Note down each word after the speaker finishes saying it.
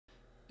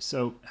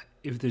So,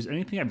 if there's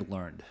anything I've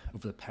learned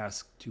over the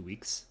past 2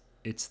 weeks,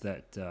 it's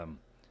that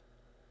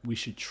we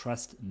should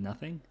trust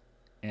nothing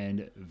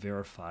and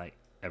verify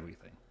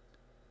everything.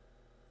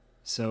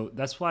 So,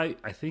 that's why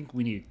I think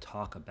we need to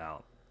talk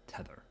about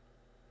Tether.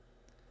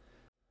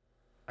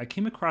 I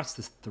came across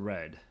this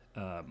thread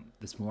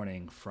this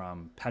morning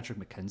from Patrick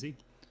McKenzie.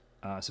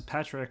 So,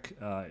 Patrick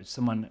is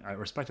someone I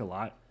respect a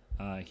lot.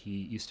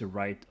 He used to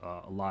write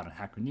a lot on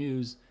Hacker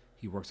News.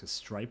 He works at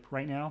Stripe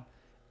right now.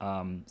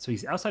 So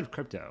he's outside of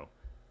crypto,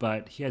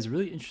 but he has a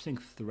really interesting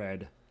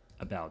thread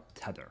about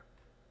Tether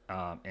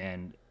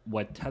and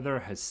what Tether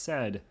has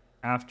said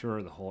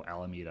after the whole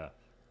Alameda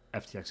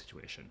FTX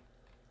situation.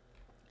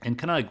 And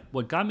kind of like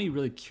what got me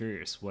really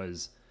curious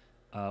was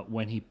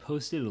when he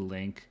posted a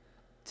link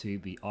to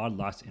the Odd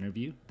Lots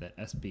interview that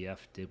SBF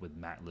did with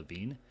Matt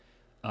Levine.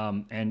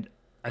 And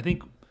I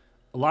think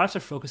a lot of us are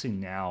focusing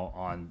now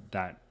on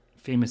that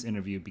famous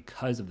interview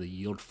because of the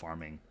yield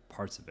farming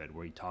parts of it,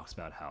 where he talks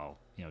about how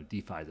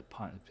DeFi is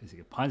basically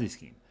a Ponzi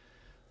scheme.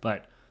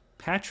 But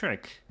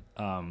Patrick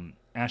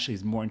actually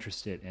is more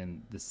interested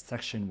in this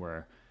section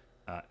where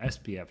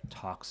SBF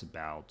talks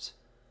about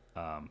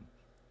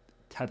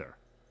Tether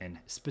and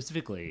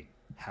specifically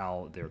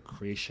how their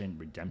creation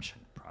redemption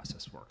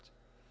process worked.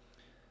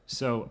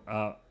 So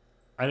I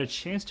had a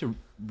chance to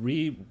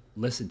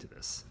re-listen to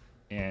this,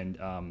 and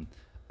I'm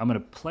going to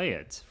play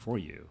it for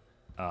you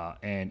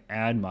and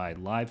add my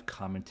live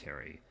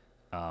commentary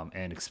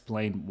and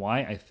explain why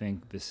I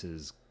think this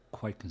is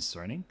quite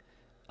concerning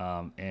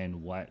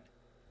and what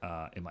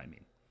it might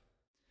mean.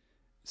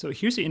 So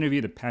here's the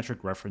interview that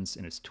Patrick referenced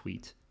in his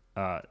tweet.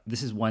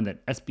 This is one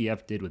that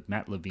SBF did with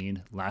Matt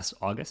Levine last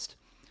August.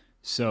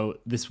 So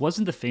this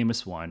wasn't the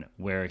famous one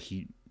where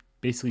he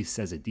basically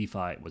says that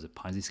DeFi was a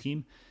Ponzi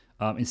scheme.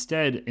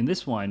 Instead, in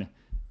this one,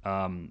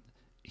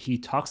 he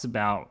talks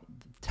about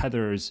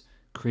Tether's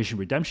creation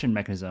redemption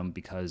mechanism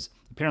because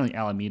apparently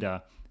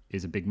Alameda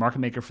is a big market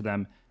maker for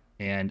them,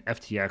 and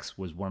FTX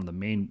was one of the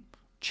main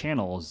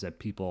channels that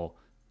people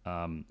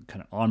kind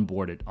of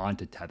onboarded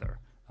onto Tether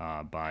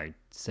by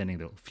sending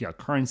the fiat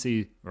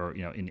currency or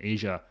in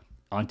Asia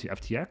onto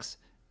FTX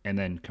and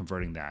then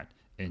converting that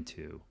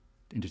into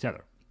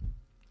Tether.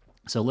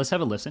 So let's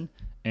have a listen,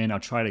 and I'll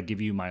try to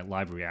give you my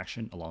live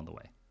reaction along the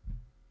way.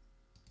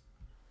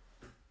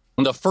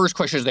 The first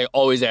questions they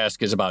always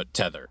ask is about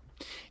Tether.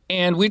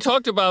 And we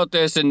talked about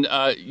this, and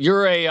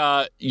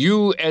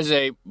you as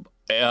a,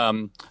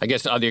 I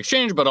guess on the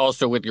exchange, but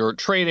also with your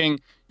trading,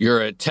 you're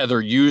a Tether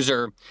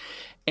user.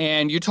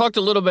 And you talked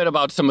a little bit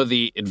about some of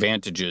the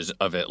advantages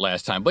of it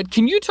last time. But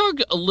can you talk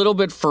a little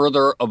bit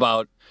further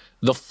about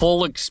the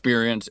full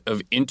experience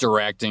of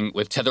interacting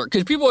with Tether?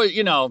 Because people,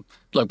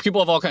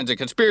 people have all kinds of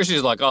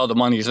conspiracies like, oh, the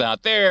money's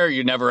not there.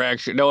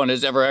 No one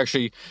has ever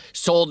actually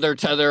sold their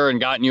Tether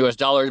and gotten US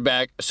dollars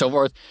back, so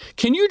forth.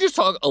 Can you just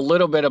talk a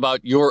little bit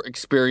about your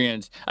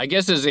experience, I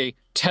guess, as a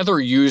Tether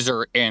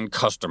user and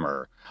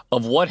customer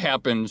of what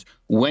happens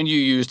when you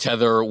use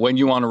Tether, when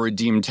you want to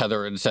redeem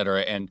Tether, et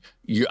cetera, and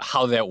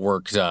how that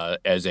works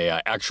as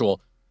a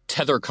actual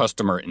Tether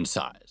customer in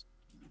size?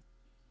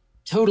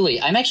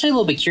 Totally. I'm actually a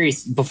little bit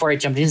curious before I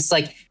jump in. It's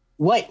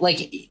what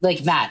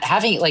Matt,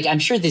 I'm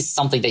sure this is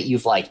something that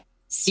you've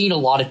seen a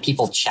lot of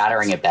people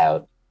chattering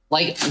about.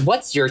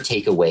 What's your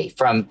takeaway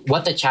from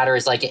what the chatter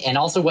is like, and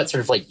also what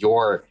sort of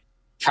your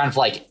kind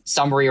of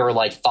summary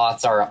or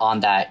thoughts are on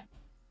that,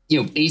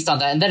 based on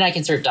that, and then I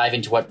can sort of dive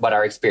into what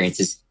our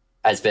experience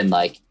has been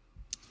like.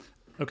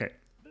 Okay.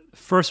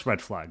 First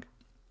red flag.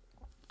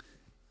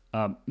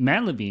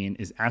 Matt Levine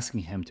is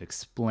asking him to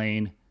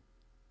explain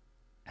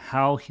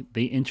how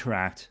they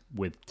interact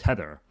with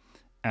Tether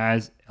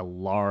as a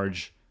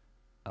large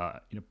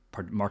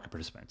market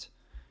participant.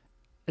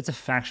 It's a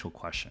factual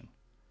question.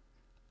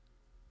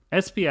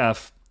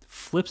 SBF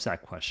flips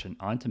that question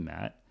onto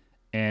Matt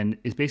and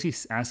is basically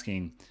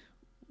asking,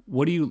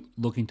 what are you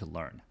looking to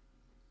learn?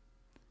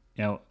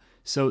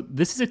 So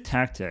this is a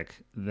tactic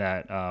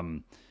that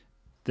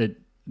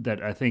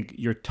that I think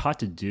you're taught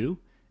to do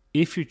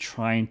if you're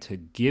trying to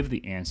give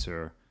the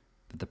answer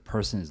that the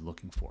person is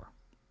looking for.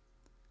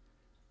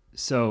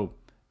 So,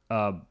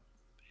 I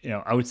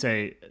would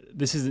say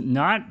this is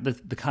not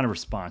the kind of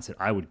response that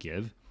I would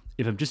give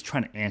if I'm just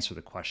trying to answer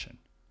the question.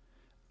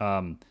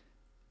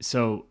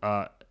 So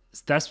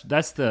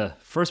that's the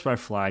first red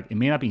flag. It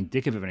may not be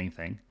indicative of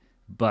anything,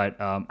 but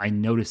I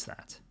noticed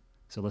that.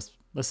 So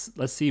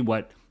let's see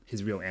what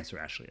his real answer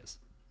actually is.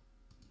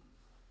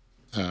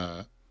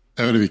 I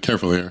want to be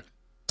careful here.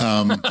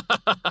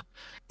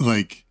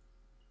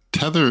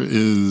 Tether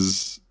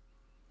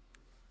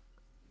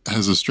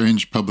has a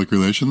strange public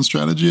relations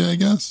strategy, I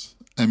guess.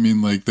 I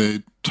mean,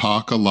 they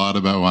talk a lot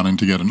about wanting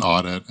to get an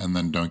audit and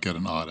then don't get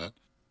an audit.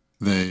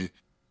 They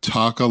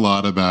talk a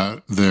lot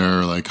about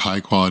their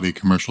high quality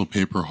commercial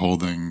paper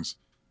holdings,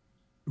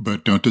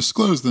 but don't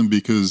disclose them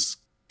because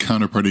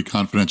counterparty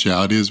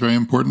confidentiality is very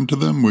important to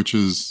them, which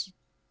is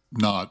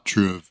not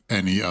true of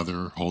any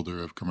other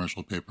holder of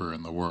commercial paper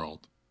in the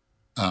world.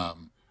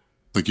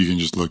 You can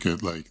just look at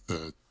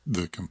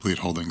the complete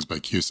holdings by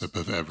CUSIP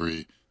of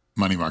every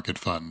money market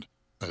fund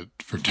but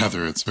for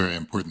Tether, it's very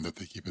important that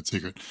they keep it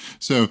secret.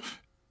 So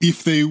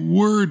if they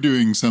were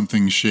doing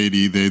something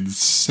shady, they'd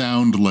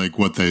sound like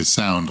what they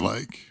sound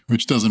like,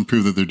 which doesn't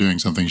prove that they're doing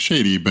something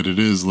shady, but it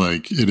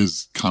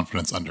is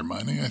confidence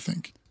undermining, I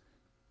think.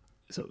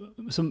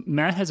 So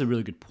Matt has a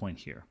really good point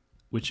here,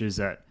 which is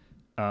that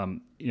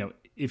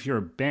if you're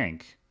a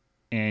bank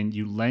and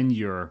you lend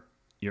your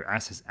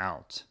assets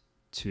out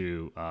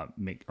to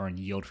earn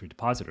yield for your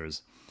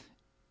depositors,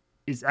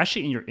 it's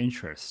actually in your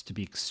interest to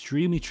be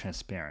extremely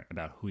transparent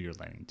about who you're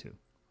lending to,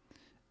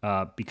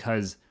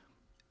 because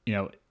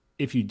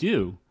if you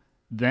do,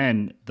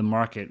 then the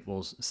market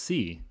will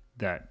see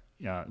that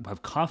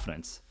have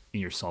confidence in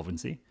your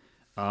solvency,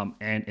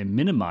 and it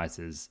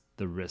minimizes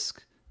the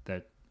risk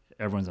that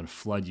everyone's going to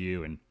flood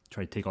you and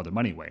try to take all their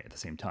money away at the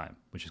same time,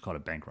 which is called a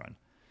bank run.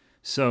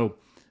 So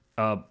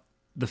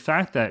the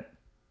fact that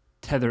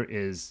Tether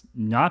is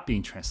not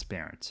being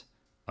transparent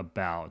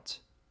about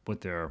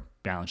what their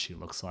balance sheet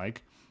looks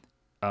like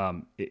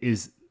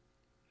is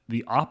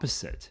the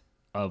opposite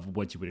of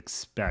what you would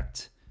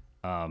expect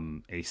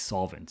a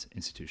solvent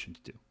institution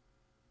to do.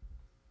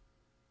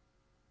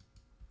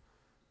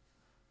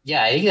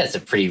 Yeah, I think that's a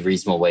pretty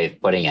reasonable way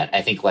of putting it.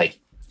 I think like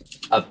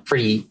a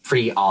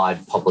pretty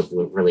odd public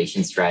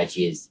relations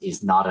strategy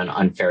is not an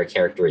unfair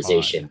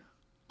characterization.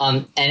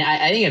 And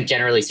I think I'm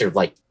generally sort of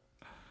like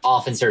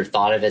often sort of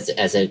thought of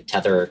as a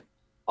Tether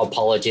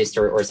apologist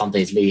or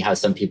something is maybe how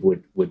some people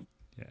would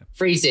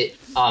phrase it.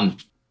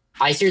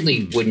 I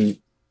certainly wouldn't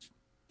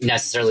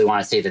necessarily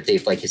want to say that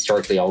they've like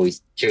historically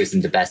always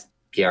chosen the best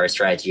PR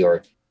strategy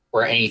or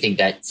anything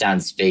that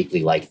sounds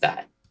vaguely like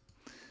that.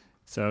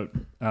 So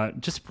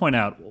just to point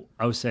out,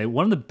 I would say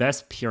one of the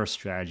best PR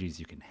strategies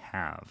you can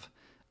have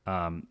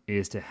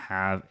is to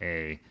have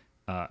a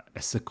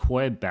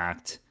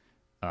Sequoia-backed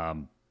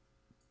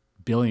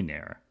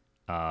billionaire,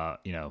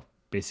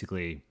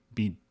 basically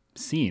be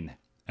seen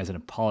as an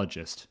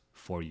apologist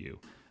for you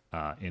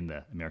in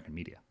the American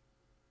media.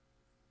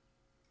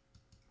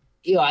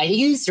 I think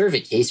it's sort of a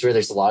case where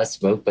there's a lot of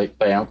smoke, but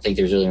I don't think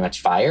there's really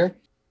much fire.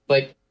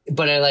 But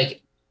I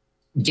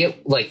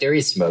get there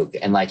is smoke,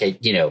 and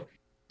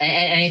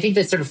and I think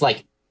that's sort of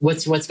like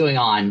what's going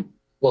on.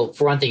 Well,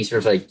 for one thing, sort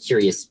of like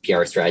curious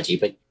PR strategy,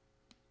 but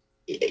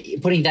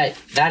putting that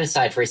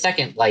aside for a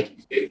second,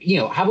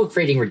 how about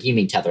creating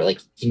redeeming Tether?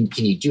 Like, can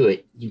you do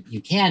it?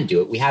 You can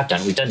do it.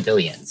 We've done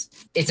billions.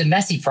 It's a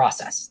messy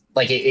process.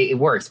 Like it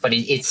works, but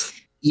it's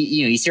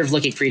you sort of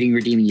look at creating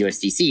redeeming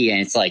USDC, and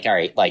it's like, all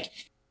right, like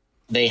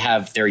they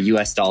have their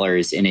US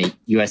dollars in a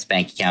US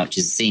bank account, which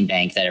is the same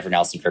bank that everyone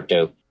else in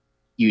crypto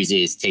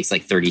uses. Takes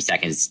like 30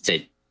 seconds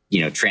to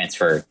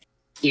transfer.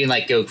 You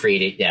can go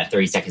create it. Yeah,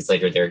 30 seconds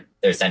later,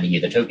 they're sending you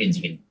the tokens.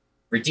 You can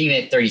redeem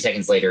it 30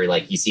 seconds later,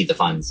 you see the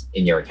funds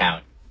in your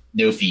account,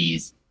 no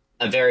fees,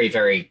 a very,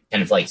 very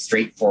kind of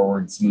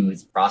straightforward, smooth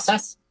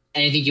process.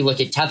 And I think you look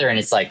at Tether and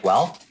it's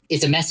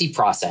it's a messy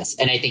process.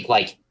 And I think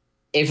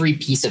every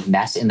piece of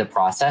mess in the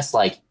process,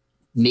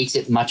 makes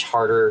it much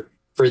harder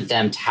for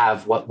them to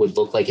have what would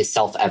look like a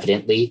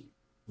self-evidently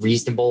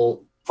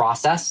reasonable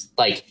process.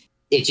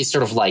 It just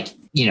sort of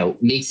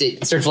makes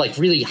it sort of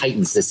really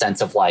heightens the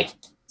sense of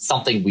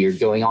something weird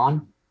going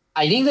on.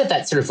 I think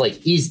that sort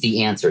of is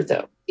the answer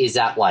though. Is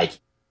that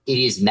it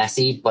is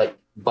messy, but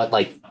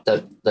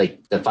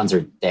the funds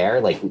are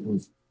there.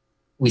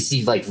 We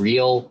see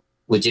real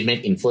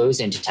legitimate inflows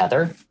into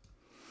Tether.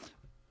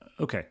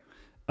 Okay,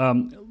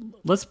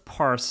 let's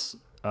parse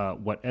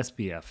what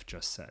SBF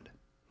just said.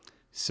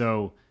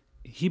 So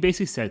he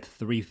basically said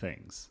three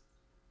things.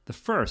 The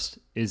first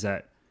is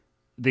that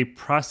they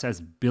process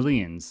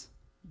billions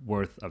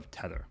worth of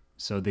Tether.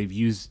 So they've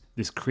used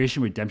this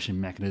creation redemption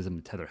mechanism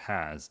that Tether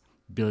has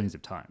billions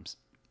of times,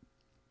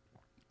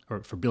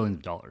 or for billions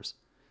of dollars.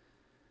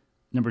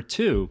 Number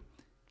two,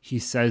 he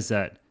says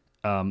that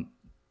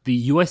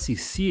the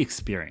USDC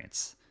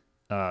experience,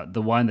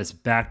 the one that's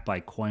backed by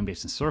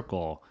Coinbase and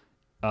Circle,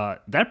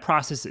 that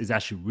process is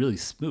actually really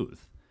smooth.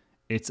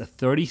 It's a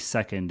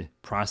 30-second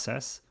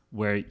process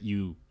where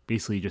you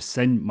basically just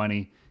send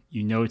money,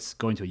 it's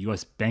going to a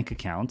US bank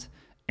account,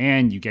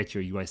 and you get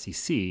your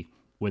USDC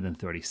within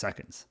 30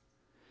 seconds.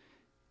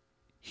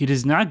 He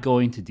does not go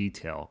into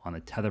detail on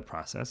the Tether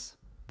process,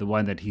 the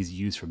one that he's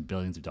used for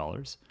billions of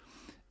dollars.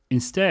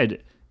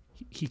 Instead,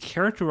 he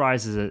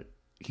characterizes it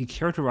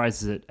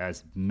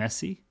as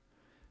messy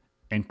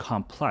and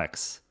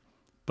complex,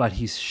 but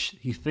he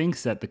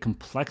thinks that the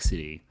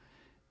complexity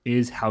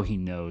is how he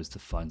knows the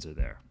funds are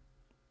there.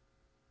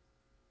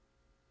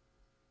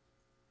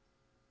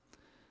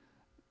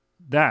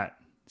 That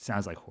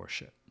sounds like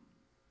horseshit.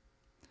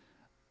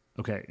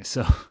 Okay,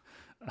 so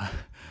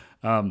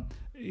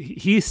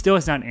he still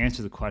has not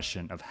answered the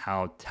question of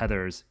how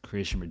Tether's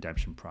creation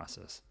redemption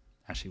process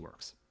actually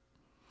works.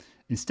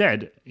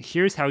 Instead,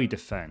 here's how he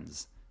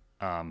defends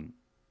the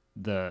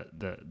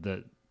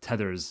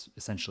Tether's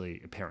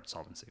essentially apparent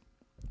solvency.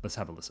 Let's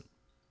have a listen.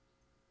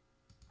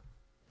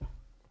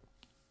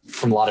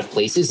 From a lot of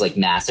places,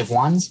 massive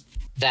ones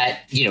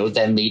that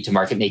then lead to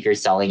market makers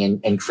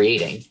selling and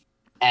creating.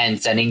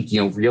 and sending,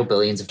 real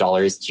billions of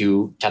dollars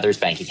to Tether's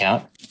bank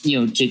account,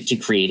 to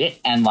create it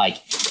and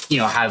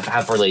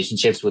have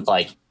relationships with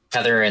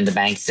Tether and the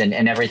banks and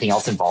everything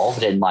else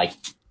involved. And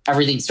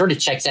everything sort of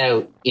checks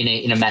out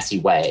in a messy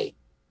way.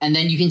 And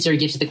then you can sort of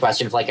get to the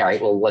question of all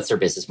right, well, what's their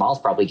business model?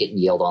 It's probably getting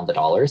yield on the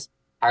dollars.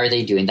 How are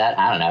they doing that?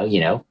 I don't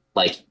know,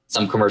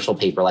 some commercial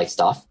paper like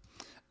stuff.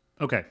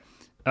 Okay.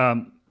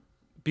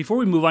 Before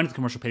we move on to the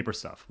commercial paper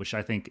stuff, which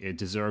I think it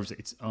deserves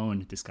its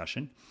own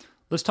discussion,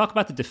 let's talk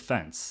about the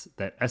defense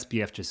that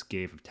SBF just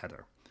gave of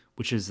Tether,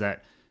 which is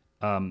that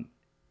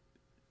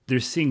they're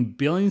seeing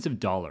billions of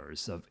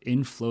dollars of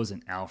inflows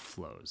and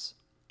outflows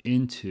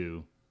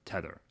into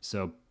Tether.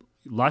 So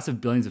lots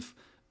of billions of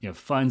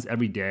funds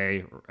every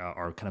day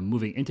are kind of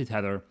moving into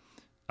Tether,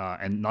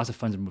 and lots of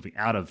funds are moving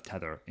out of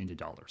Tether into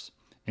dollars.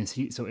 And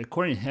so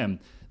according to him,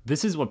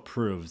 this is what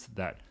proves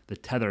that the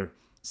Tether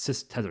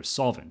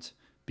solvent,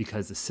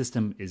 because the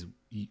system is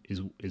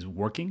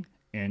working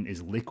and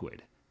is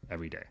liquid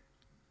every day.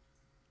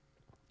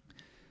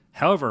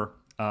 However,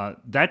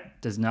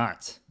 that does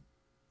not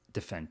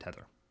defend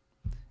Tether.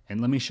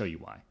 And let me show you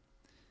why.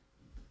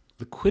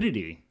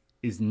 Liquidity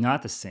is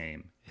not the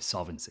same as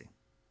solvency.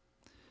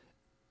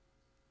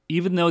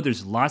 Even though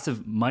there's lots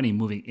of money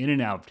moving in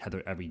and out of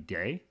Tether every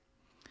day,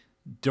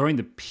 during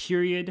the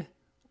period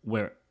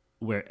where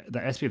the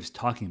SBF is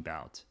talking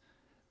about,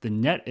 the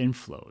net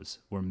inflows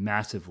were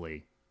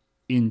massively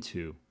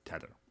into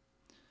Tether.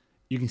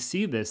 You can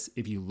see this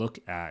if you look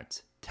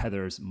at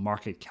Tether's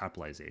market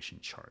capitalization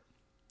chart.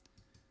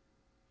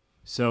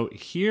 So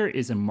here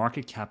is a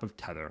market cap of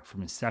Tether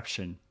from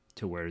inception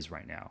to where it is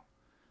right now.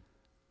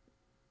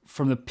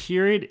 From the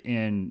period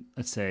in,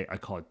 let's say, I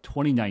call it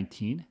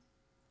 2019,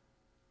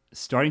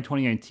 starting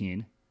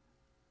 2019,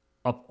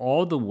 up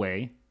all the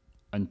way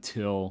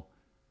until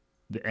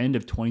the end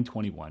of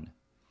 2021,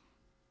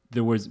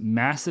 there was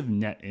massive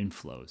net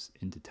inflows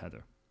into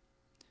Tether.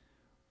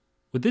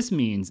 What this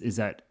means is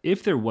that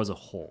if there was a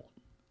hole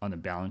on the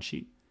balance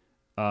sheet,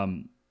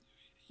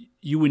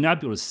 you would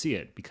not be able to see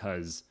it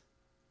because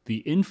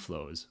the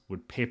inflows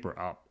would paper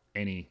up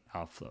any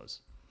outflows.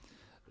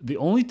 The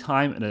only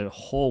time that a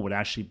hole would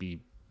actually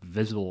be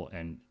visible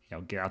and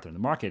get out there in the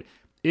market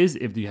is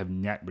if you have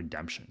net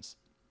redemptions,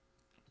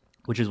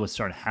 which is what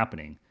started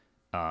happening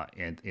at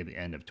the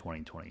end of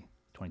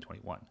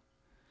 2021.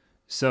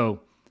 So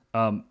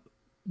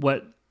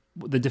what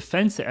the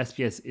defense that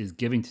SPS is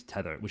giving to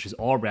Tether, which is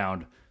all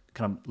around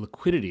kind of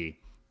liquidity,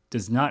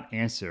 does not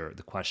answer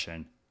the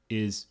question,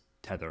 is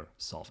Tether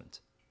solvent?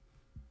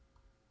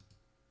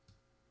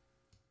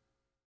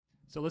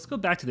 So let's go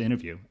back to the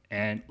interview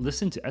and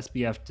listen to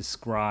SBF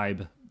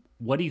describe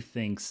what he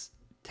thinks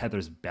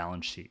Tether's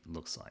balance sheet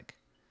looks like.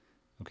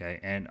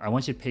 Okay, and I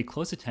want you to pay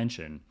close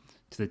attention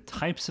to the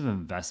types of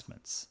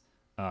investments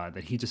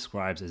that he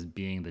describes as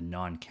being the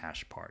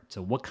non-cash part.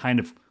 So what kind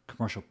of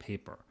commercial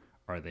paper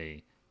are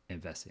they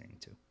investing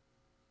into?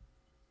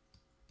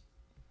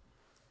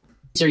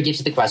 So you get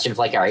to the question of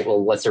all right,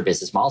 well, what's their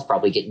business model? It's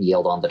probably getting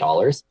yield on the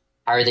dollars.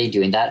 How are they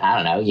doing that? I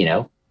don't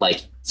know,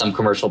 some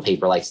commercial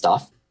paper like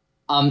stuff.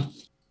 I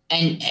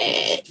think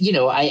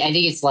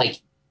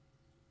it's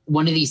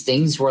one of these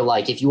things where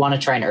if you want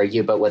to try and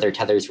argue about whether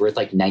Tether's worth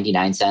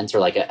 99 cents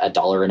or a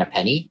dollar and a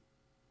penny,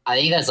 I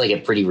think that's a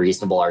pretty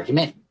reasonable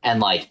argument.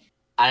 And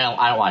I don't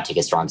want to take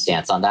a strong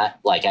stance on that.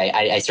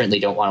 I certainly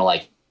don't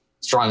want to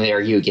strongly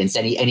argue against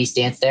any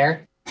stance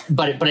there.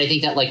 But I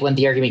think that when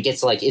the argument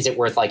gets to is it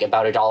worth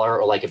about a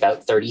dollar or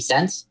about 30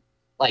 cents?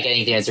 I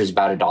think the answer is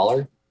about a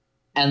dollar.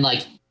 And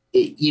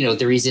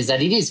the reason is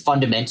that it is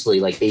fundamentally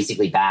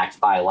basically backed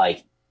by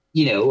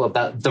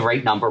about the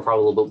right number,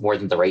 probably a little bit more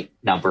than the right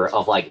number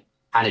of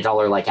kind of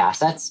dollar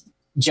assets,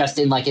 just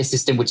in a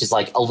system which is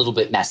a little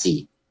bit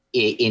messy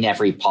in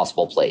every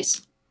possible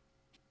place.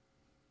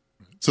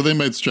 So they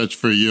might stretch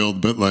for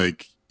yield, but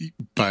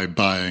by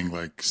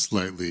buying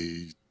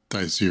slightly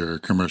dicier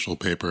commercial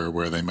paper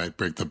where they might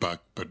break the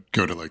buck, but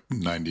go to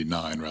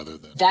 99 rather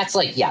than. That's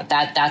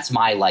that's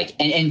my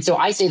and so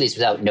I say this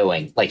without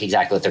knowing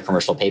exactly what their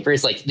commercial paper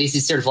is. This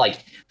is sort of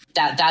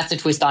that's a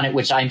twist on it,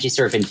 which I'm just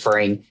sort of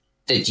inferring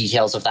the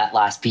details of that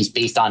last piece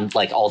based on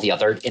all the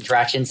other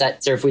interactions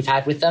that sort of we've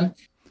had with them.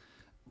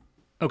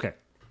 Okay.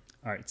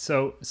 All right.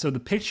 So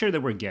the picture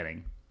that we're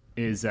getting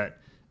is that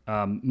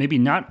maybe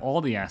not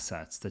all the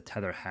assets that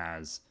Tether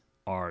has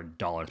are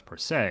dollars per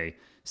se.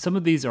 Some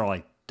of these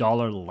are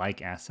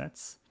dollar-like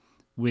assets,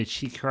 which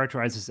he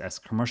characterizes as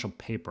commercial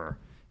paper.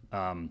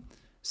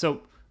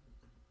 So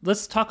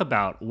let's talk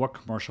about what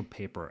commercial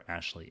paper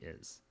actually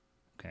is.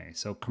 Okay.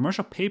 So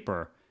commercial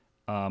paper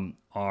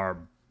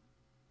are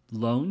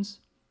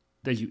loans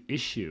that you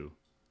issue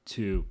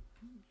to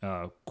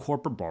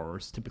corporate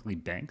borrowers, typically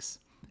banks,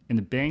 and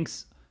the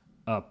banks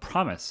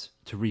promise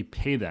to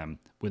repay them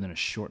within a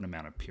short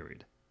amount of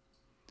period.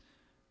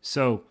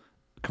 So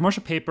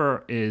commercial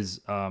paper is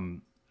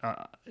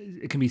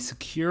it can be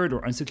secured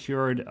or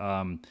unsecured,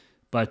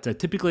 but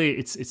typically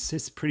it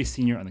sits pretty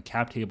senior on the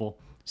cap table.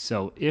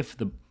 So if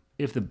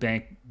the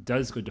bank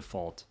does go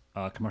default,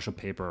 commercial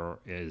paper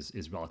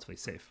is relatively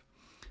safe.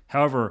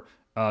 However,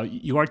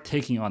 you are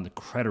taking on the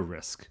credit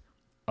risk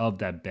of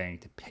that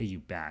bank to pay you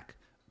back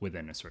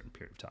within a certain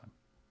period of time.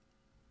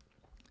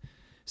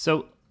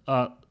 So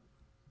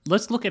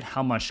let's look at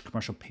how much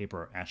commercial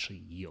paper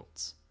actually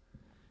yields.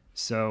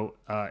 So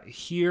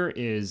here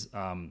is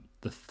the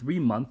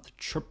 3-month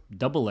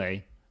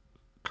AA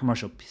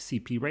commercial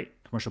CP rate,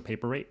 commercial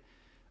paper rate.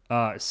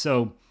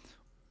 So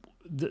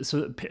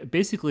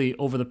basically,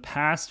 over the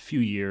past few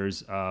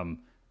years,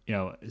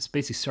 it's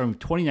basically starting with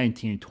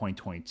 2019 and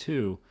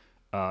 2022,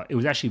 it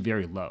was actually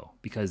very low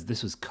because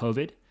this was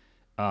COVID,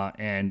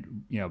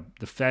 and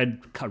the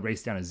Fed cut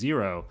rates down to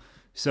zero.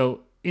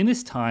 So in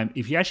this time,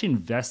 if you actually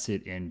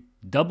invested in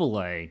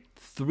AA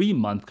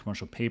 3-month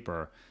commercial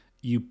paper,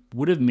 you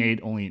would have made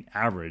only an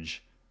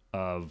average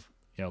of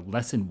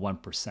less than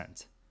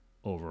 1%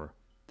 over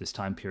this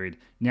time period.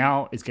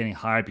 Now it's getting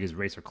higher because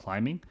rates are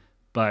climbing,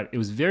 but it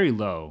was very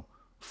low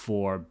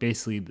for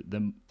basically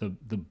the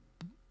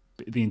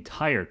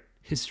entire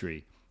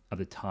history of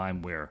the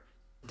time where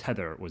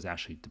Tether was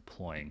actually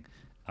deploying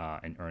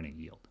and earning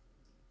yield.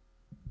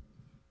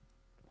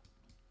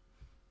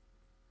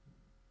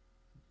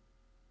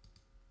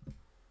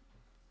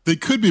 They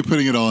could be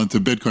putting it all into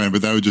Bitcoin,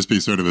 but that would just be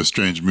sort of a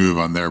strange move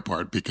on their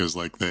part because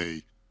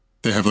they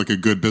have like a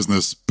good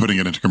business putting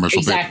it into commercial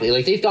exactly. paper.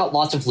 Like they've got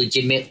lots of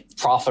legitimate,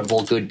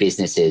 profitable, good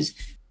businesses.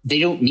 They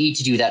don't need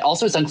to do that.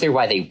 Also, it's unclear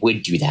why they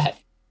would do that.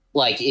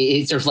 Like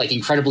it's sort of like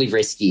incredibly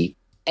risky.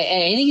 And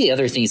I think the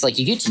other thing is like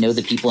you get to know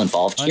the people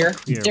involved here.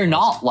 They're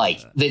not like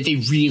they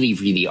really,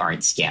 really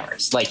aren't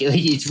scammers. Like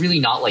it's really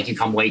not like you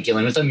come away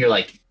dealing with them. You're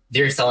like,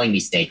 they're selling me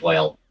snake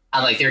oil.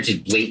 And like they're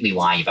just blatantly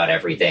lying about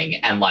everything.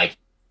 And like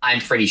I'm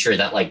pretty sure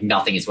that like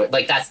nothing is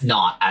like that's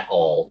not at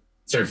all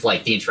sort of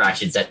like the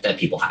interactions that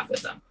people have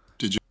with them.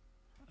 Did you?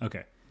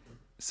 Okay.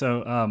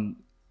 So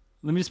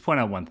let me just point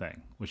out one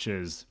thing, which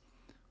is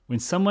when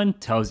someone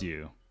tells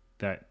you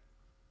that,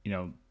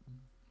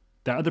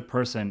 that other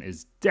person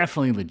is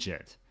definitely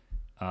legit,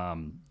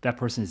 that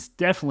person is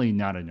definitely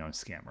not a known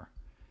scammer.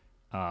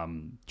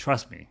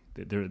 Trust me,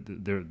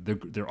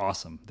 they're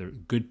awesome. They're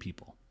good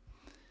people.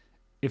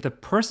 If the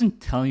person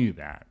telling you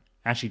that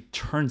actually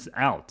turns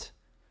out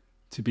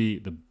to be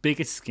the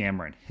biggest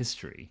scammer in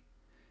history,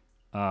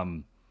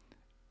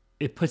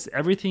 it puts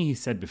everything he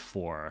said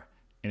before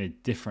in a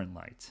different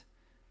light.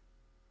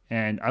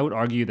 And I would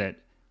argue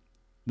that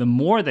the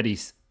more that he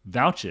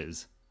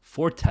vouches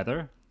for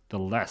Tether, the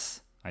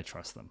less I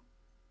trust them.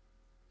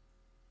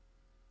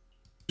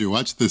 Did you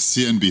watch the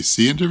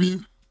CNBC interview?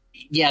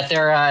 Yeah,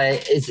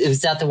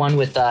 is that the one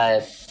with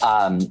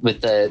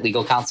the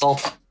legal counsel?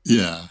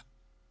 Yeah.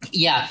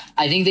 Yeah,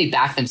 I think they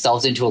back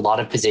themselves into a lot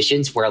of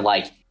positions where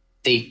like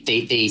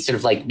they sort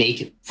of like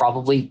make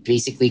probably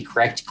basically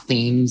correct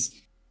claims,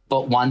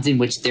 but ones in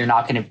which they're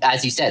not going to,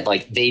 as you said,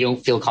 like they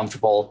don't feel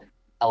comfortable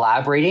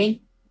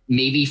elaborating,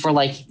 maybe for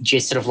like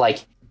just sort of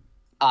like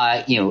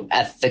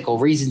ethical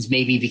reasons,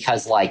 maybe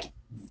because like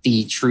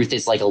the truth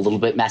is like a little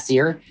bit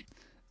messier.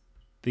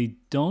 They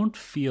don't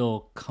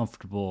feel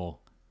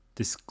comfortable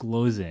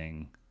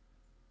disclosing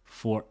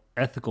for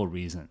ethical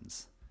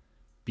reasons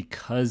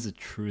because the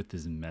truth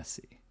is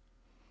messy.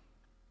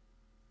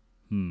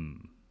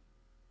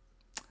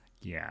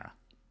 Yeah.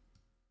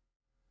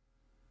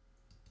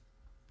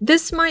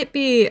 This might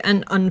be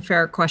an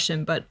unfair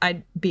question, but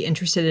I'd be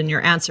interested in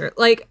your answer.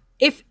 Like,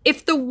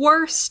 if the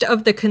worst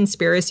of the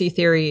conspiracy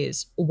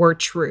theories were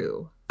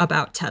true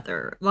about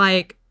Tether,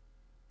 like,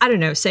 I don't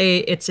know, say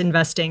it's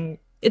investing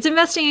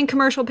in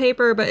commercial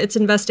paper, but it's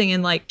investing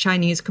in like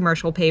Chinese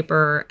commercial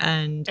paper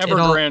and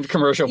Evergrande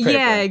commercial paper.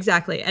 Yeah,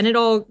 exactly. And it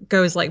all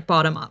goes like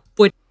bottom up.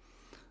 Which,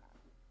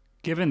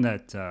 given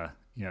that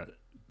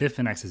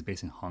Bitfinex is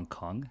based in Hong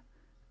Kong,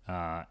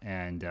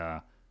 and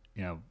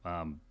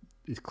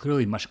it's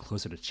clearly much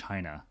closer to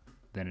China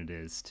than it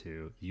is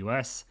to the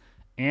U.S.,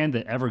 and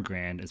that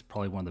Evergrande is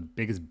probably one of the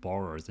biggest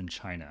borrowers in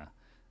China.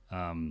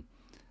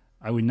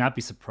 I would not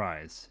be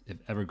surprised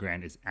if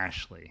Evergrande is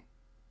actually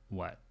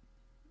what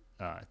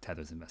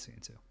Tether's investing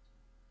into.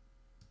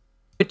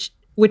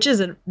 Which is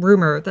a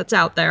rumor that's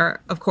out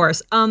there, of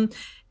course. And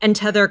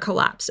Tether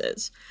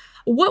collapses.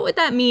 What would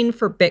that mean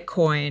for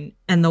Bitcoin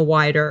and the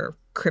wider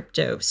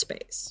crypto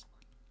space?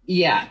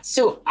 Yeah.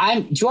 So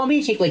do you want me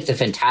to take like the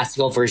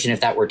fantastical version of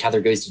that where Tether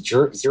goes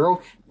to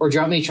zero? Or do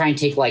you want me to try and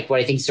take like what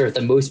I think is sort of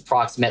the most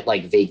proximate,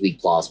 like vaguely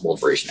plausible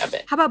version of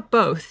it? How about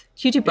both?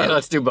 You do both. Yeah,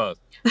 let's do both.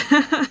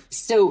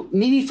 So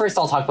maybe first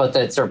I'll talk about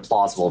the sort of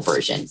plausible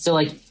version. So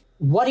like,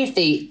 what if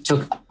they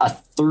took a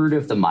third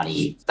of the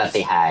money that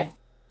they had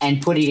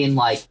and put it in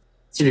like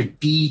sort of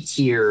B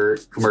tier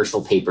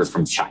commercial paper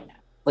from China,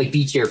 like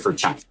B tier for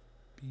China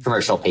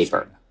commercial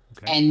paper.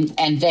 Okay.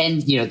 And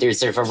then, there's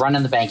sort of a run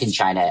on the bank in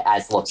China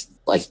as looks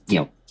like,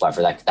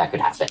 whatever that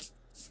could happen.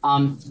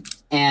 And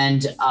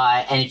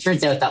it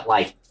turns out that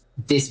like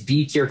this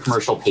B tier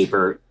commercial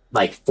paper,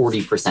 like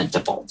 40%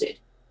 defaulted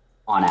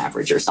on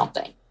average or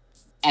something.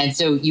 And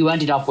so you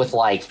ended up with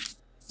like,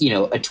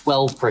 a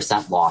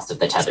 12% loss of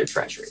the Tether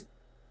treasury,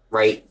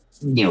 right?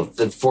 The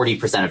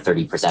 40% of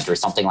 30% or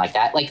something like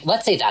that. Like,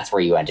 let's say that's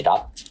where you ended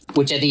up,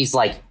 which I think is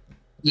like,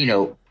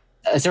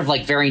 a sort of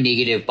like very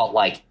negative, but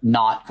like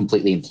not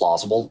completely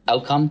implausible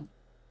outcome.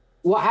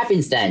 What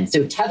happens then?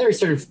 So Tether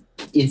sort of,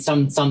 in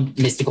some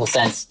mystical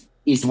sense,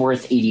 is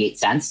worth 88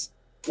 cents,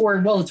 or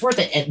well, it's worth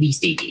at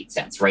least 88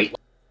 cents, right?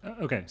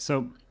 Okay,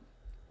 so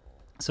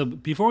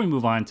before we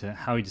move on to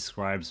how he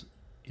describes,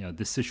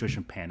 this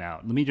situation pan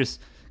out, let me just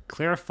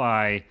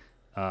clarify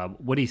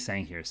what he's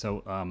saying here.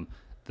 So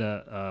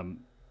they're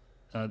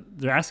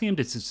asking him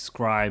to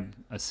describe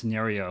a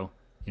scenario,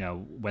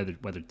 whether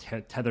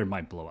Tether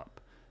might blow up.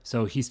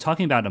 So he's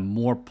talking about a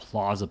more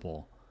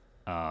plausible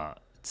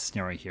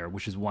scenario here,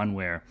 which is one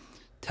where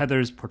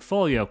Tether's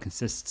portfolio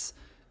consists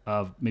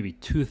of maybe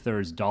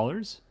 2/3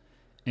 dollars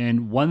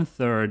and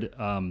 1/3,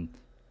 kind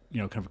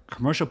of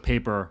commercial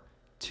paper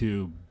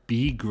to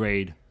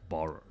B-grade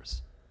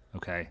borrowers.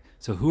 Okay,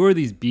 so who are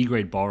these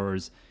B-grade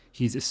borrowers?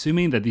 He's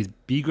assuming that these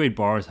B-grade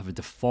borrowers have a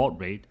default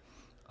rate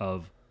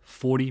of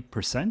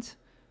 40%.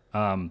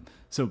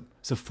 So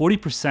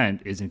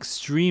 40% is an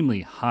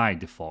extremely high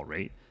default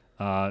rate.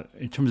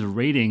 In terms of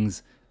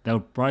ratings, that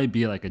would probably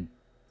be like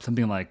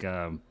something like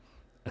a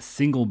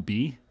single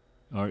B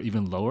or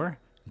even lower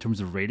in terms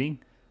of rating.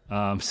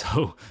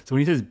 So when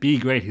he says B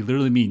grade, he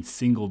literally means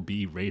single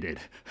B rated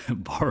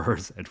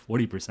borrowers at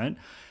 40%.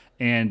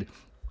 And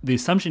the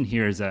assumption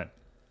here is that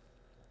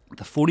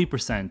the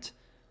 40%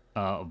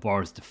 of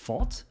borrowers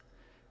default,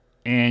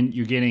 and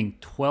you're getting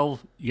a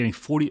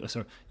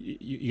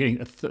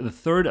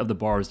third of the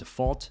borrowers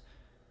default,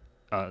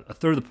 a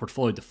third of the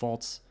portfolio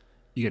defaults,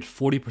 you get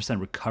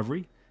 40%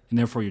 recovery, and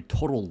therefore your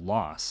total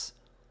loss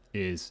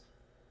is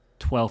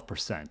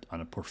 12% on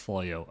a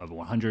portfolio of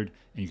 100,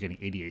 and you're getting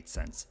 88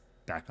 cents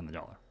back on the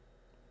dollar.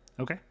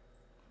 Okay,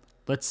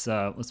 let's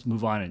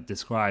move on and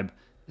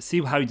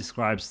see how he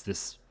describes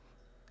this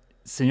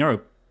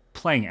scenario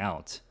playing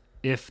out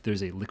if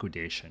there's a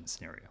liquidation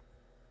scenario.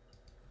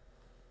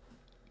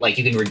 Like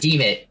you can redeem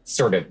it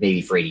sort of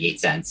maybe for 88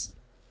 cents.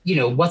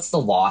 What's the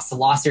loss? The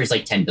loss there is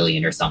like 10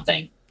 billion or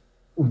something.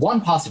 One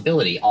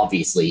possibility,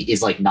 obviously,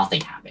 is like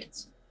nothing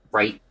happens,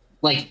 right?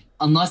 Like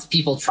unless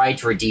people try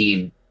to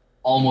redeem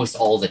almost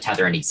all the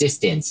Tether in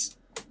existence,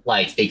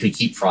 like they could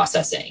keep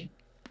processing.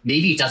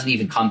 Maybe it doesn't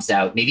even comes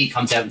out. Maybe it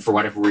comes out and for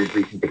whatever weird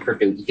reason, the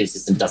crypto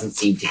ecosystem doesn't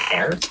seem to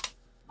care.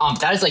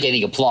 That is like, I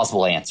think, a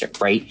plausible answer,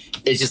 right?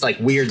 It's just like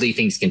weirdly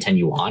things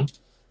continue on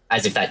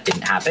as if that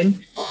didn't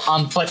happen.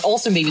 But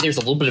also maybe there's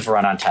a little bit of a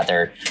run on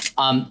Tether.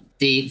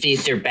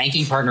 Their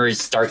banking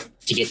partners start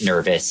to get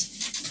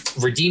nervous.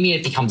 Redeeming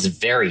it becomes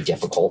very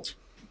difficult.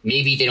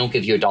 Maybe they don't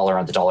give you $1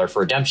 on the dollar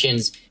for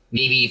redemptions.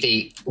 Maybe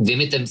they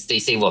limit them. They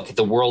say, look,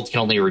 the world can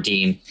only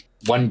redeem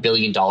 $1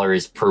 billion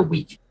per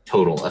week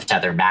total of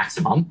Tether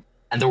maximum.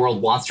 And the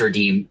world wants to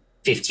redeem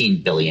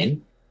 15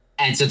 billion.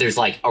 And so there's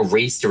like a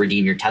race to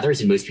redeem your Tethers,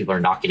 and most people are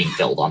not getting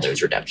filled on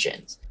those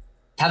redemptions.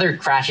 Tether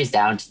crashes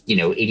down to,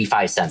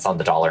 85 cents on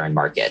the dollar in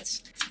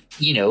markets.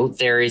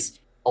 There is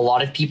a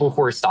lot of people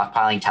who are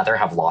stockpiling Tether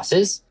have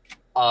losses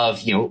of,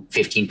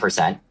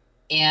 15%.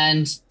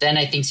 And then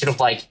I think sort of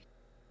like,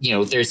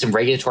 there's some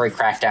regulatory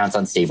crackdowns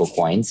on stable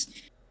coins,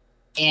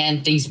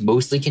 and things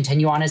mostly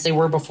continue on as they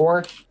were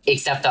before,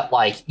 except that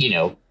like,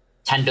 $10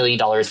 billion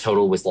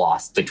total was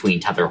lost between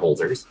Tether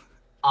holders.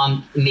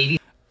 Maybe.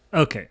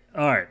 Okay.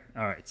 All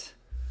right.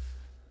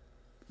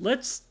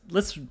 Let's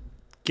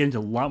get into a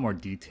lot more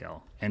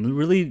detail and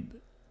really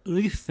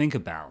think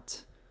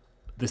about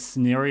the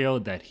scenario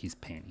that he's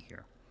painting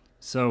here.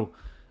 So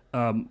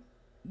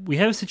we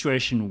have a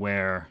situation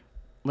where,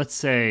 let's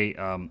say,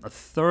 a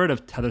third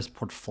of Tether's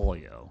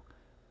portfolio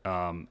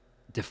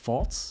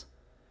defaults,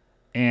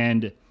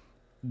 and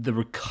the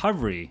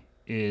recovery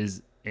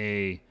is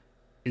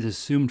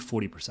assumed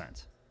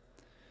 40%.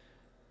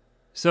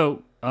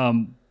 So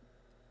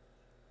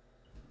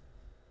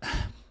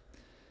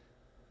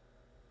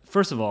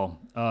first of all,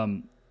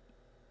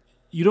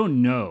 you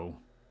don't know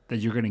that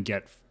you're going to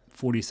get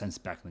 40 cents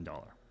back in the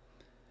dollar.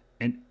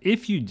 And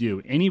if you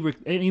do, any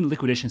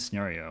liquidation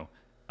scenario,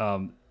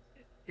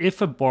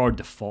 if a borrower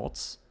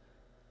defaults,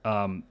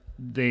 all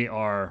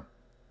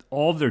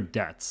of their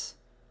debts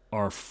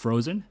are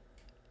frozen,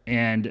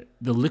 and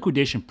the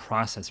liquidation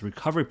process,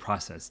 recovery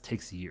process,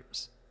 takes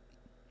years.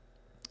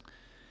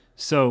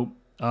 So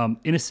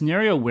in a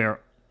scenario where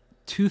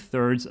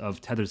 2/3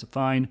 of Tether's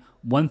fine,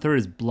 1/3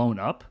 is blown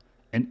up,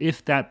 and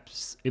if that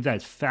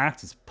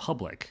fact is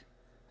public,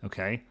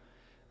 okay,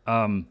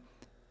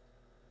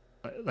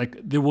 like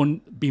there will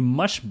be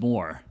much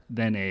more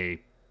than a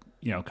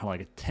kind of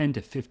like a 10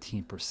 to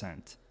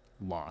 15%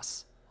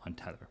 loss on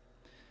Tether.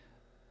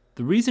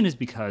 The reason is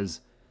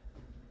because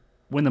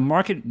when the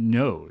market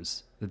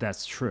knows that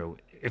that's true,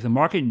 if the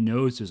market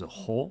knows there's a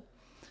hole,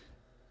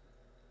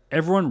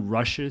 everyone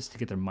rushes to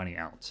get their money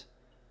out.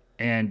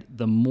 And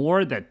the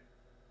more that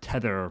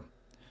Tether,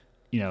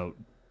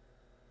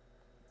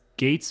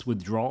 gates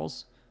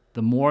withdrawals,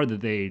 the more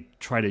that they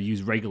try to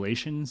use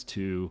regulations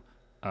to,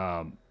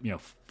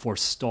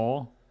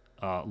 forestall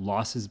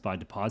losses by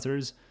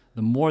depositors,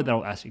 the more that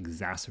will actually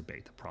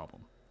exacerbate the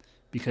problem.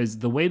 Because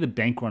the way the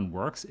bank run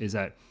works is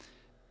that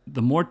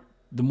the more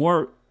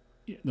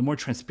the more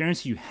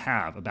transparency you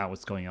have about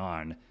what's going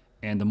on,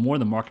 and the more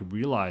the market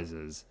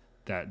realizes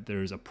that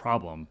there's a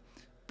problem,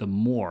 the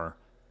more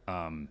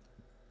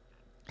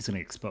it's going to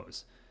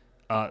expose.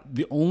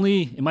 The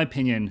only, in my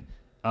opinion,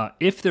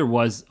 if there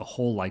was a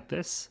hole like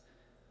this,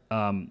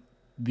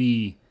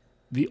 the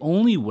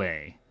only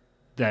way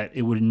that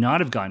it would not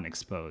have gotten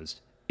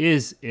exposed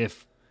is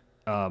if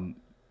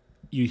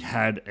you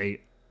had a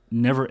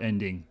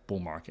never-ending bull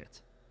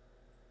market.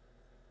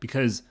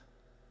 Because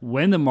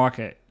when the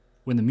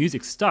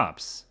music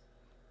stops,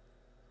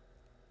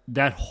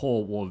 that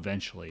hole will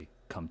eventually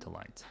come to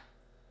light.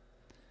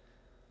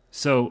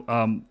 So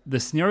the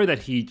scenario that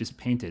he just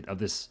painted of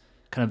this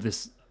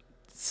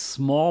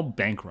small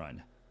bank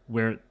run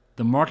where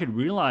the market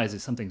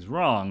realizes something's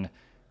wrong,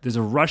 there's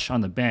a rush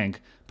on the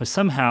bank, but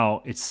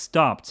somehow it's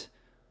stopped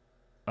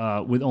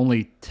with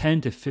only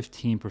 10 to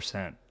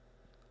 15%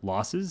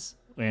 losses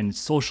and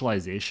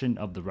socialization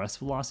of the rest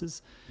of the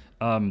losses.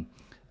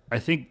 I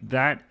think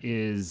that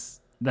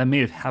may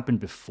have happened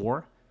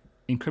before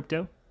in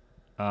crypto,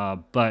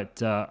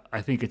 but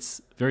I think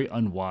it's very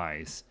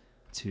unwise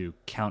to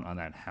count on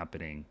that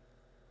happening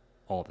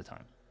all the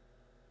time.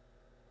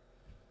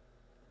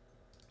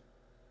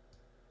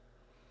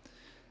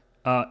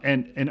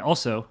 And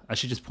also, I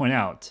should just point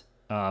out,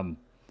 and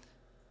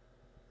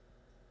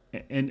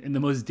the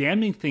most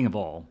damning thing of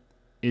all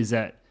is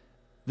that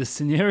the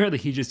scenario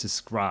that he just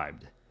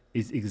described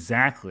is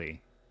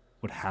exactly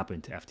what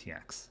happened to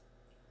FTX.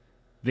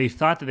 They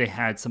thought that they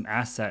had some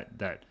asset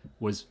that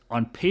was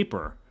on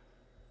paper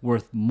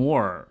worth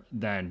more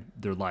than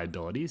their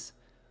liabilities,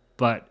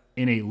 but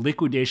in a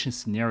liquidation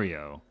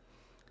scenario,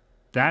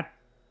 that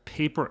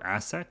paper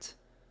asset,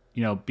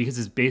 because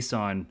it's based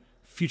on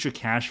future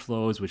cash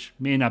flows, which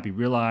may not be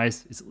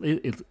realized, it's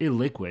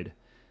illiquid,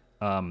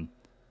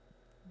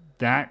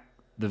 that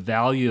the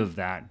value of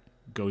that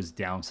goes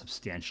down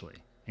substantially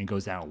and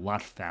goes down a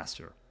lot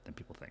faster than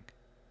people think.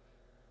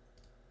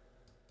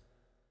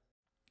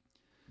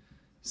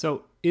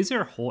 So is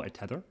there a hole at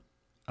Tether?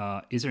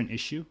 Is there an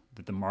issue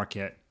that the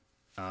market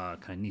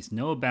kind of needs to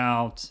know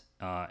about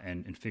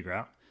and figure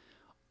out?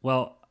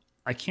 Well,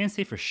 I can't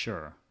say for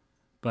sure,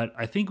 but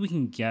I think we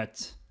can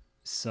get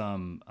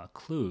some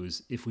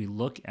clues if we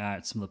look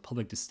at some of the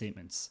public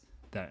statements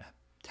that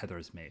Tether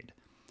has made.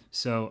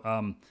 So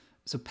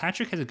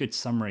Patrick has a good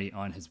summary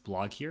on his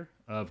blog here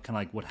of kind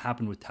of like what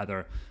happened with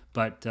Tether.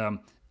 But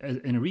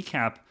in a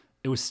recap,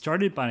 it was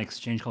started by an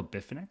exchange called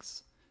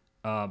Bitfinex.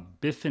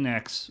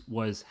 Bitfinex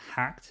was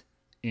hacked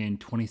in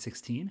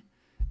 2016,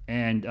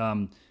 and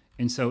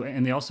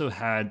they also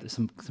had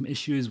some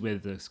issues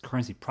with this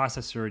currency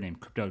processor named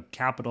Crypto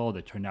Capital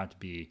that turned out to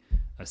be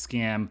a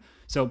scam.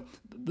 So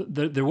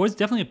there was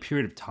definitely a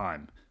period of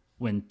time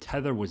when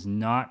Tether was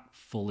not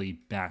fully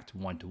backed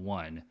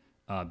one-to-one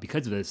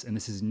because of this, and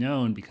this is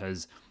known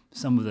because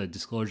some of the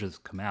disclosures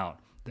come out.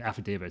 The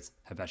affidavits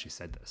have actually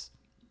said this.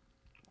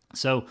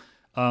 So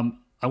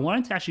I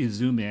wanted to actually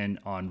zoom in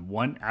on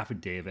one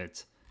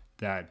affidavit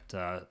that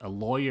a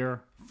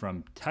lawyer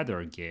from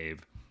Tether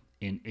gave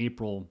in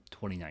April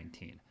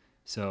 2019.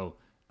 So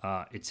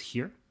it's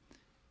here,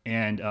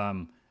 and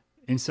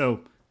so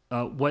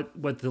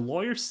what the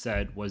lawyer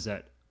said was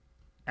that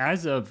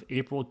as of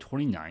April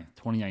 29th,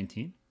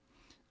 2019,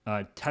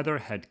 Tether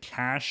had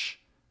cash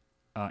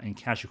and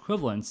cash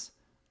equivalents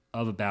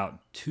of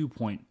about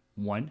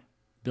 2.1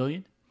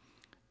 billion.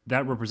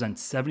 That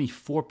represents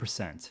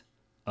 74%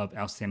 of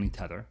outstanding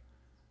Tether,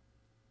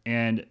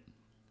 and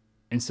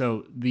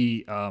so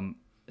the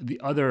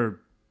other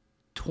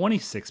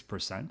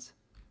 26%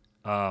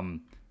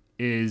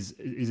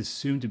 is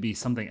assumed to be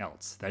something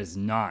else that is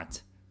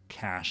not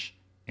cash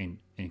and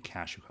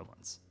cash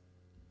equivalents.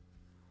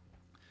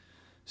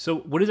 So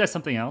what is that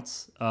something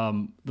else?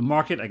 The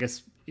market, I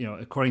guess,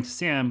 according to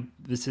Sam,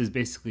 this is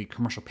basically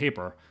commercial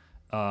paper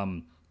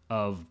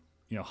of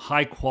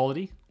high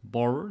quality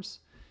borrowers,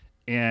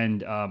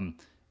 and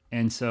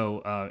that's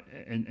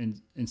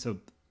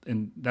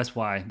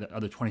why the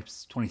other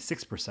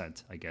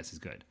 26%, I guess, is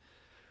good.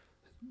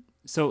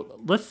 So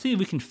let's see if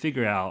we can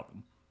figure out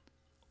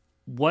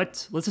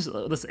let's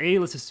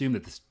assume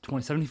that this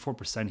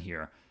 74%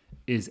 here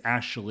is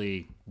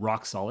actually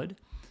rock solid,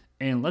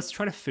 and let's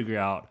try to figure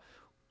out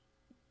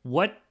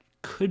what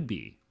could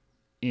be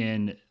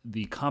in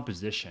the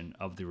composition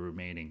of the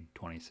remaining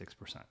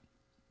 26%.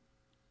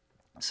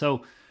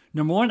 So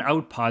number one, I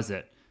would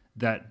posit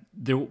that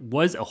there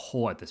was a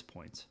hole at this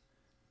point,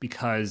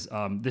 because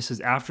this is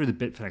after the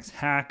Bitfinex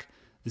hack.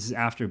 This is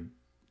after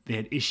they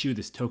had issued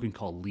this token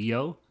called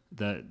Leo.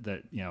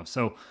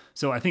 So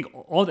I think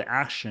all the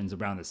actions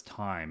around this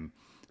time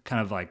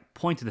kind of like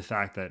point to the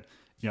fact that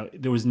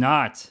there was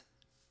not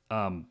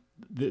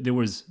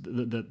was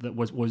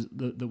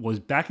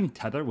backing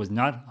Tether was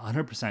not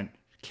 100%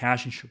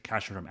 cash and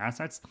short-term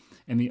assets,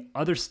 and the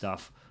other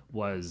stuff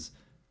was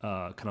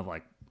kind of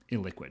like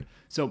illiquid.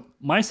 So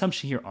my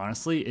assumption here,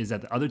 honestly, is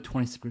that the other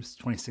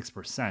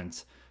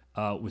 26%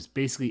 was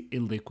basically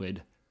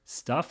illiquid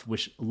stuff,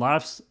 which a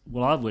lot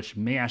of which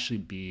may actually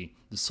be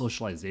the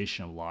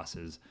socialization of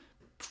losses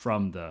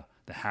from the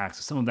the hacks.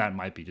 So some of that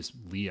might be just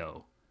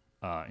Leo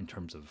in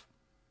terms of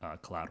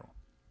collateral.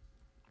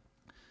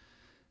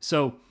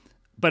 So,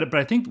 but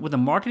I think what the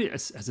market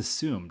has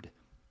assumed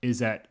is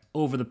that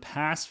over the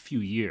past few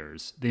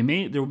years, there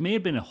may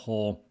have been a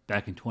hole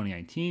back in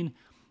 2019,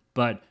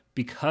 but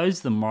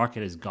because the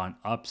market has gone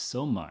up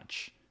so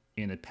much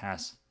in the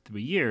past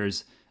 3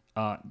 years,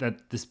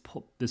 that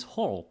this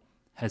hole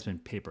has been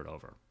papered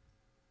over.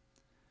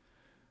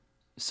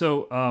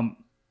 So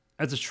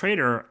as a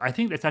trader, I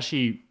think that's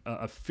actually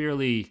a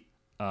fairly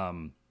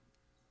hard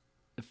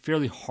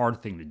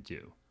thing to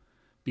do,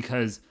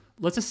 because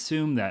let's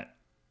assume that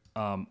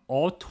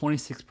all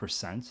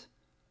 26%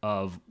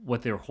 of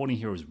what they were holding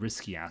here was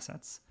risky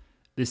assets.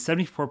 The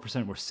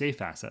 74% were safe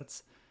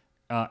assets,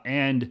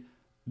 and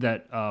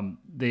that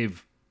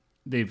they've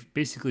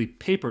basically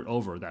papered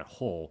over that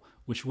hole,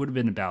 which would have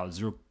been about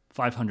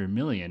 500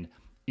 million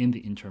in the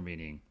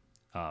intervening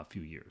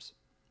few years.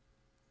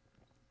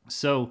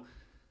 So,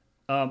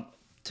 to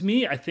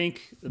me, I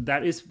think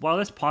that is, while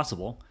that's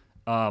possible,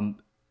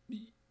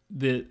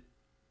 they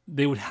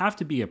would have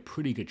to be a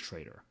pretty good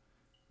trader,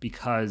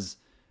 because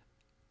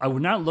I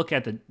would not look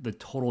at the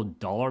total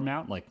dollar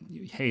amount. Like,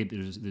 hey,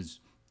 there's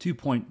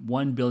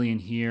 2.1 billion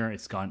here.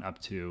 It's gone up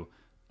to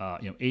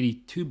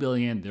 82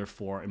 billion.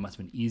 Therefore, it must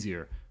have been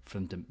easier for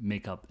them to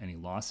make up any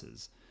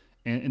losses.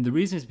 And the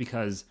reason is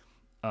because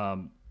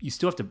you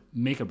still have to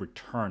make a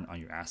return on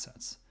your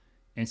assets.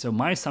 And so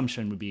my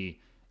assumption would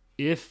be,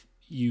 if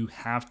you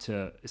have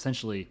to,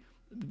 essentially,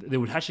 they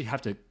would actually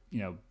have to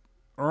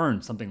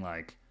earn something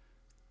like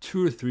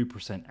 2 or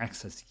 3%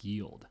 excess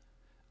yield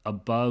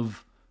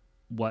above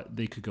what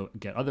they could go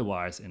get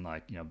otherwise in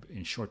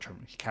in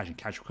short-term cash and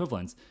cash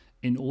equivalents,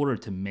 in order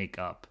to make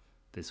up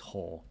this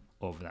hole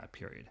over that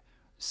period.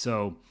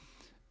 So,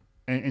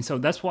 and so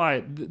that's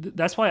why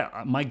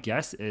my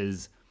guess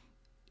is,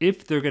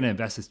 if they're going to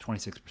invest this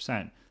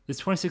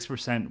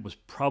 26% was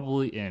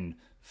probably in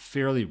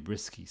fairly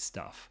risky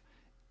stuff.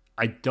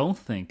 I don't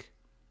think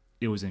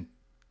it was in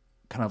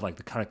kind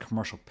of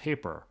commercial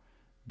paper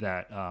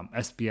that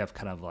SBF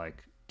kind of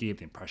gave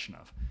the impression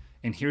of.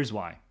 And here's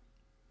why.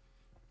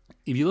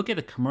 If you look at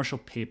the commercial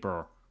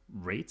paper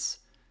rates,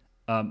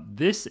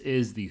 this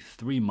is the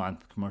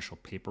 3-month commercial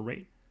paper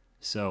rate.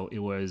 So it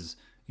was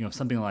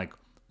something like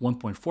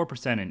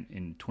 1.4%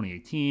 in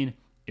 2018.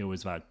 It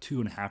was about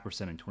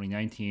 2.5% in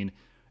 2019.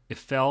 It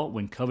fell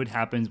when COVID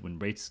happens, when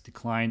rates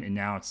declined, and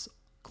now it's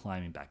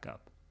climbing back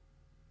up.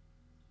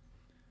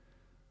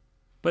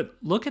 But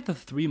look at the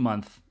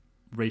 3-month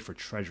rate for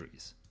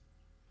treasuries.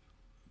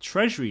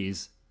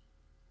 Treasuries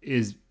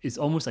is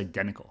almost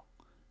identical.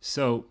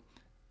 So,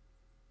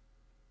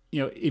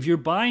 if you're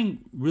buying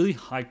really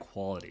high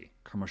quality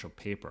commercial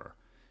paper,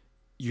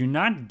 you're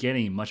not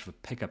getting much of a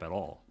pickup at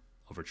all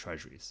over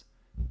treasuries.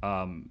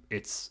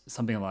 It's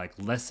something like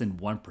less than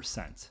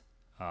 1%.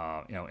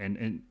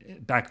 And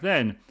back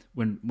then,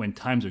 when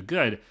times are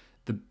good,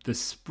 the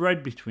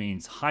spread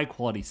between high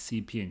quality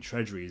CP and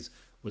treasuries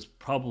was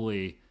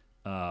probably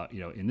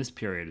in this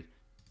period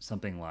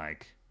something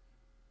like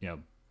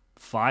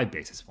 5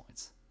 basis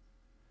points.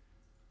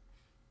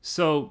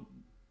 So,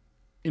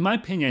 in my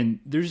opinion,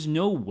 there's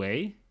no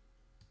way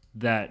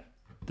that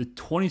the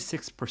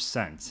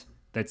 26%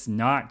 that's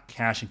not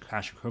cash and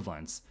cash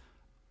equivalents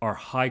are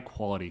high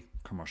quality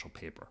commercial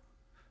paper,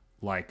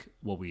 like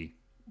what we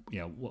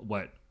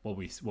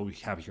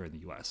have here in the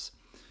U.S.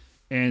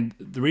 And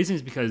the reason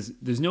is because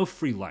there's no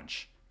free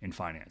lunch in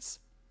finance.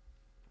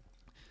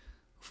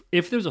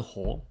 If there's a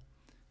hole,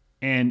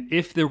 and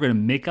if they're going to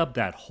make up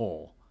that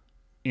hole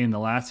in the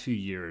last few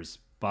years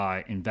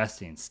by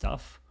investing in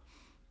stuff,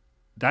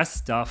 that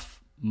stuff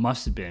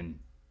must have been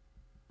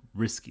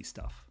risky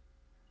stuff.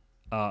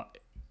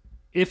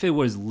 If it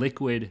was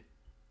liquid,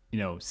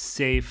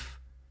 safe,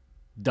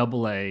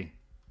 AA,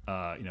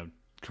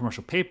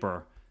 commercial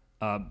paper,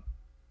 A,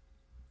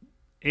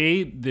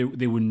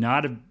 they would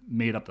not have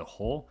made up the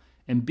hole,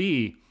 and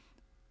B,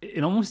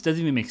 it almost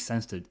doesn't even make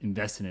sense to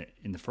invest in it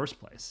in the first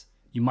place.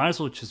 You might as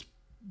well just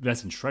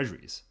invest in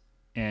treasuries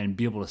and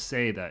be able to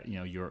say that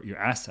your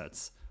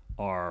assets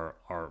are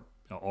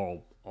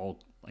all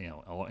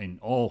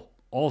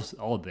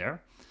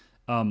there.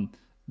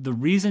 The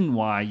reason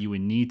why you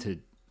would need to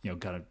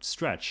kind of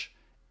stretch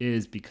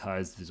is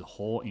because there's a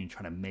hole and you're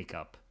trying to make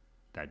up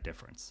that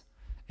difference.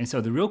 And so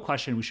the real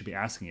question we should be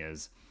asking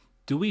is,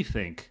 do we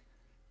think,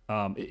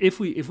 if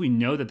we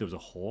know that there was a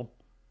hole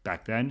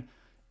back then,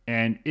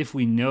 and if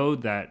we know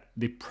that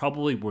they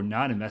probably were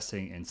not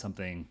investing in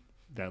something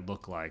that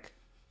looked like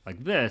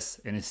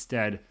this, and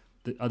instead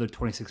the other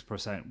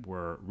 26%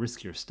 were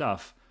riskier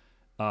stuff,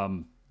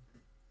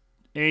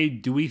 A,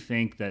 do we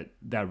think that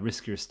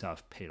riskier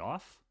stuff paid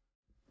off?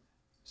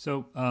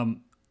 So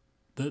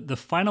the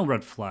final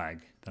red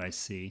flag that I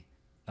see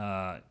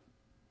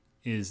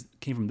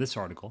came from this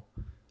article,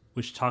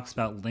 which talks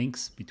about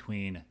links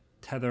between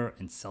Tether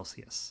and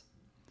Celsius.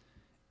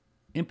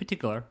 In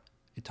particular,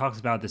 it talks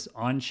about this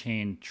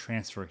on-chain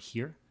transfer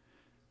here,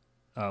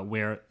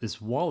 where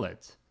this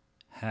wallet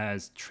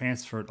has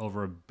transferred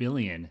over $1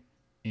 billion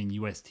in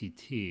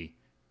USDT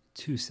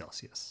to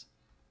Celsius.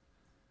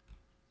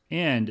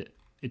 And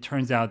it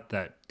turns out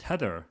that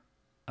Tether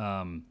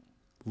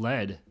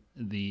led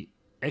the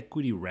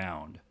equity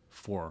round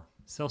for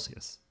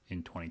Celsius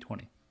in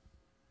 2020.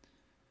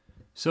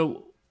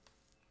 So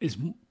it's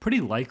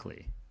pretty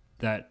likely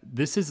that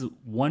this is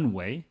one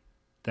way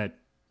that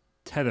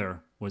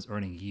Tether was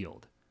earning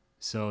yield.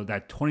 So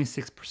that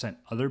 26%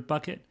 other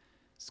bucket,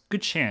 it's a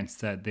good chance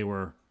that they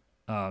were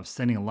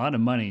sending a lot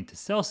of money to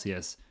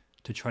Celsius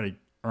to try to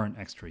earn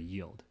extra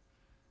yield.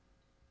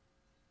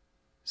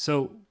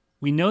 So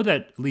we know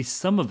that at least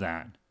some of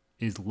that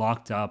is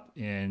locked up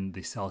in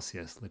the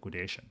Celsius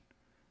liquidation.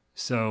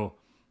 So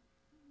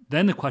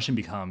then the question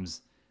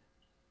becomes,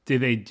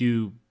 did they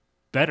do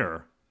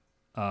better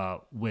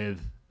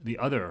with the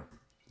other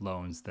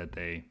loans that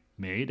they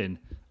made, and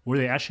were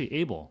they actually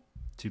able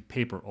to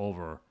paper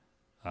over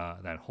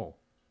that hole?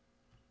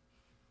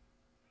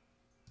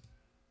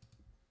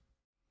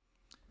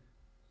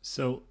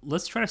 So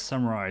let's try to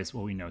summarize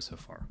what we know so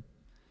far.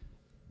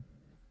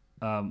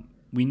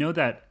 We know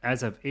that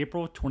as of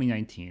April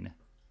 2019,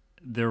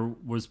 there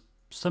was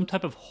some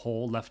type of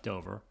hole left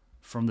over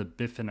from the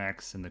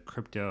Bitfinex and the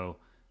crypto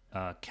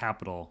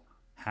capital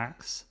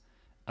hacks.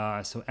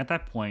 So at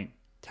that point,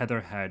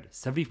 Tether had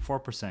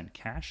 74%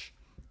 cash,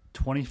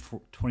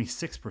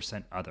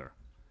 26% other.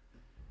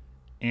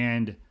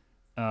 And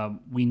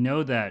we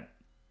know that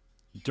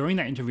during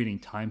that intervening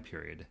time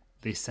period,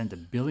 they sent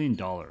 $1 billion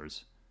to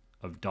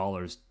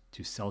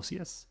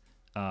Celsius.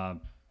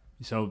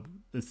 So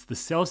it's the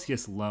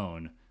Celsius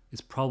loan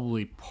is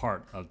probably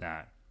part of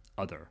that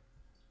other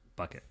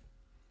bucket.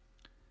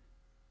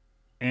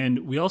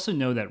 And we also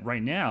know that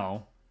right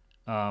now,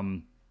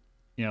 and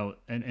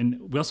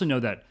we also know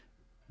that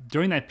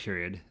during that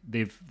period,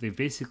 they've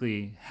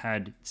basically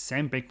had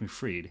Sam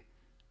Bankman-Fried,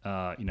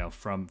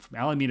 from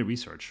Alameda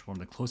Research, one of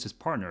the closest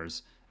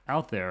partners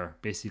out there,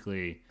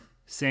 basically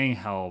saying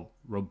how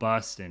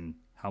robust and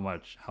how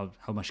much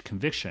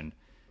conviction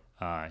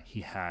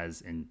he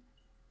has in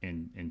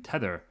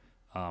Tether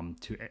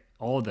to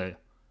all the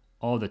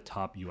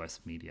top U.S.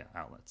 media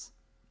outlets.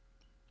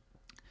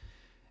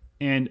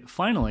 And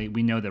finally,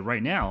 we know that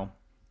right now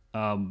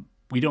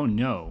we don't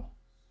know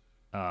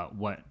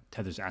what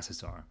Tether's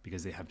assets are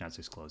because they have not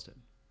disclosed it.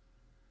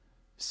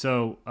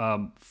 So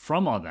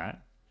from all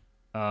that,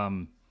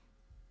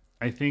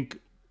 I think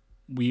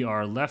we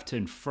are left to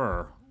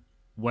infer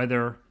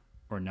whether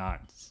or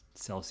not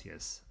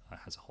Celsius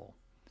has a hole.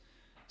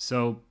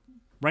 So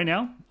right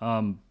now,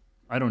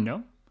 I don't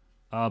know.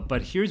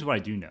 But here's what I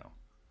do know,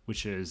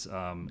 which is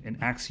an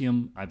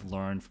axiom I've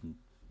learned from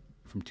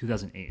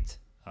 2008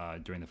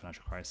 during the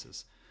financial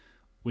crisis,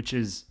 which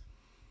is,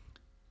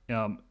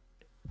 when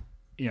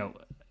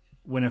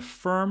a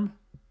firm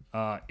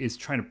is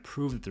trying to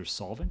prove that they're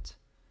solvent,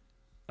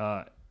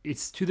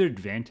 it's to their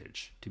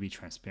advantage to be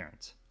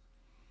transparent.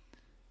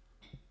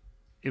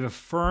 If a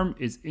firm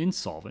is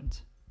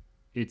insolvent,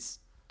 it's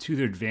to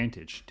their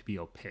advantage to be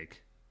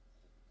opaque.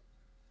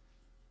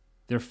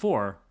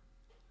 Therefore,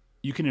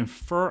 you can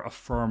infer a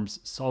firm's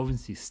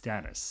solvency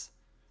status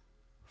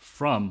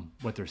from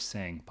what they're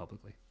saying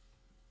publicly.